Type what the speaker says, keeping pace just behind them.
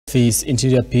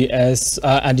Interior PS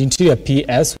and Interior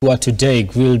PS were today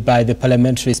grilled by the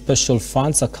Parliamentary Special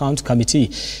Funds Account Committee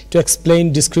to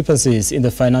explain discrepancies in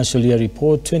the financial year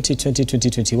report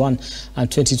 2020-2021 and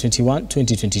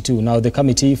 2021-2022. Now, the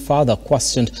committee further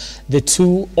questioned the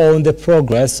two on the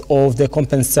progress of the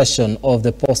compensation of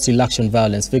the post-election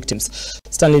violence victims.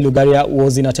 Stanley Lugaria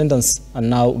was in attendance and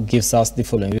now gives us the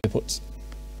following reports.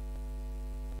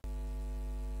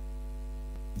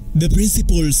 The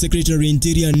Principal Secretary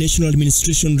Interior National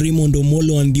Administration Raymond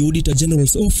Omollo and the Auditor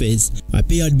General's Office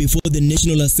appeared before the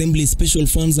National Assembly Special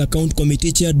Funds Account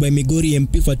Committee chaired by Migori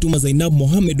MP Fatuma Zainab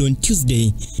Mohammed on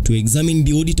Tuesday to examine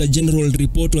the Auditor General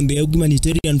report on the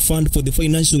Humanitarian Fund for the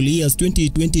financial years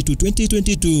 2020 to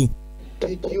 2022.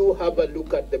 Did you have a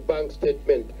look at the bank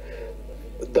statement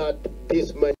that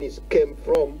these monies came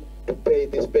from to pay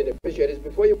these beneficiaries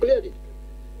before you cleared it?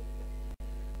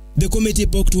 The committee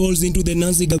poked holes into the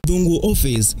Nancy Gadungu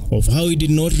office of how it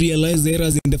did not realize the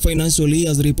errors in the financial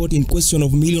year's report in question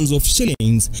of millions of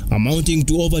shillings, amounting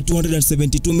to over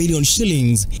 272 million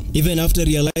shillings, even after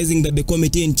realizing that the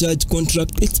committee in charge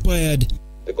contract expired.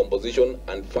 The composition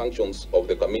and functions of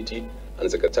the committee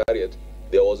and secretariat,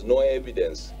 there was no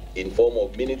evidence in form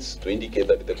of minutes to indicate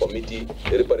that the committee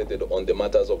deliberated on the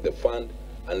matters of the fund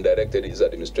and directed its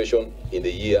administration in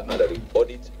the year under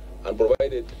audit and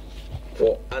provided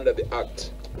for under the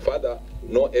Act. Further,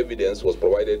 no evidence was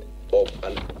provided of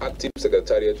an active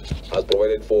secretariat as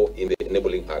provided for in the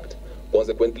Enabling Act.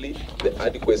 Consequently, the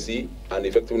adequacy and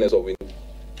effectiveness of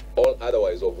all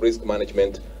otherwise of risk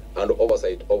management and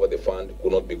oversight over the fund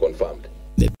could not be confirmed.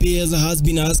 The PS has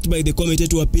been asked by the committee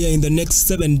to appear in the next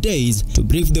 7 days to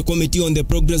brief the committee on the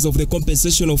progress of the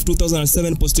compensation of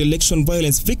 2007 post-election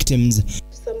violence victims.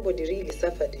 Somebody really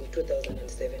suffered in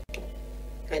 2007.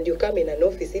 And you come in an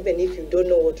office even if you don't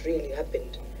know what really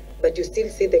happened, but you still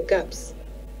see the gaps.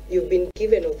 You've been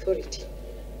given authority.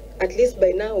 At least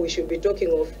by now we should be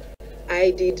talking of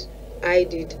I did,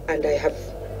 and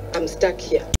I'm stuck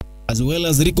here. As well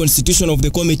as reconstitution of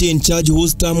the committee in charge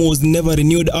whose term was never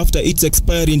renewed after its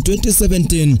expiry in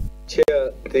 2017.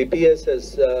 Chair, the PS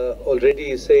has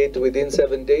already said within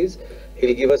 7 days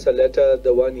he'll give us a letter,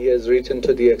 the one he has written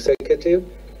to the executive,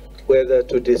 whether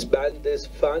to disband this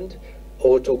fund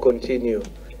or to continue.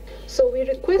 So we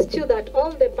request you that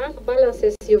all the bank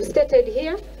balances you've stated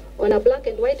here on a black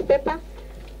and white paper,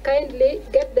 kindly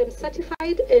get them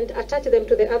certified and attach them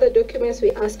to the other documents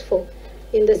we asked for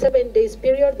in the 7 days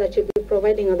period that you'll be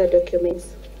providing other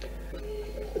documents.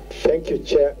 Thank you,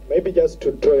 Chair. Maybe just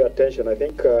to draw your attention, I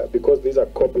think because these are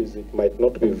copies, it might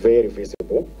not be very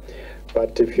visible.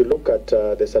 But if you look at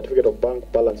the certificate of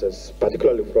bank balances,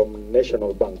 particularly from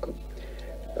National Bank,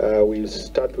 we'll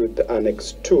start with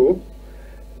Annex 2.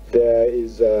 There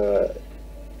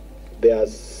are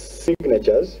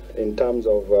signatures in terms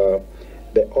of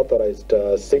the authorized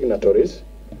signatories,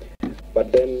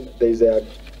 but then there is a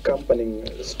accompanying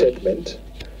statement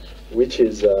which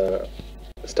is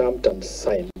stamped and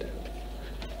signed.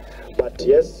 But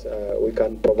yes, we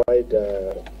can provide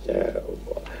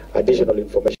additional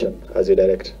information as you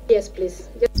direct. Yes, please.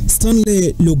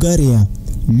 Stanley Lugaria,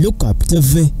 Look Up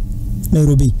TV,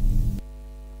 Nairobi.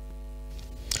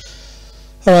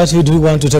 All right, we do want to take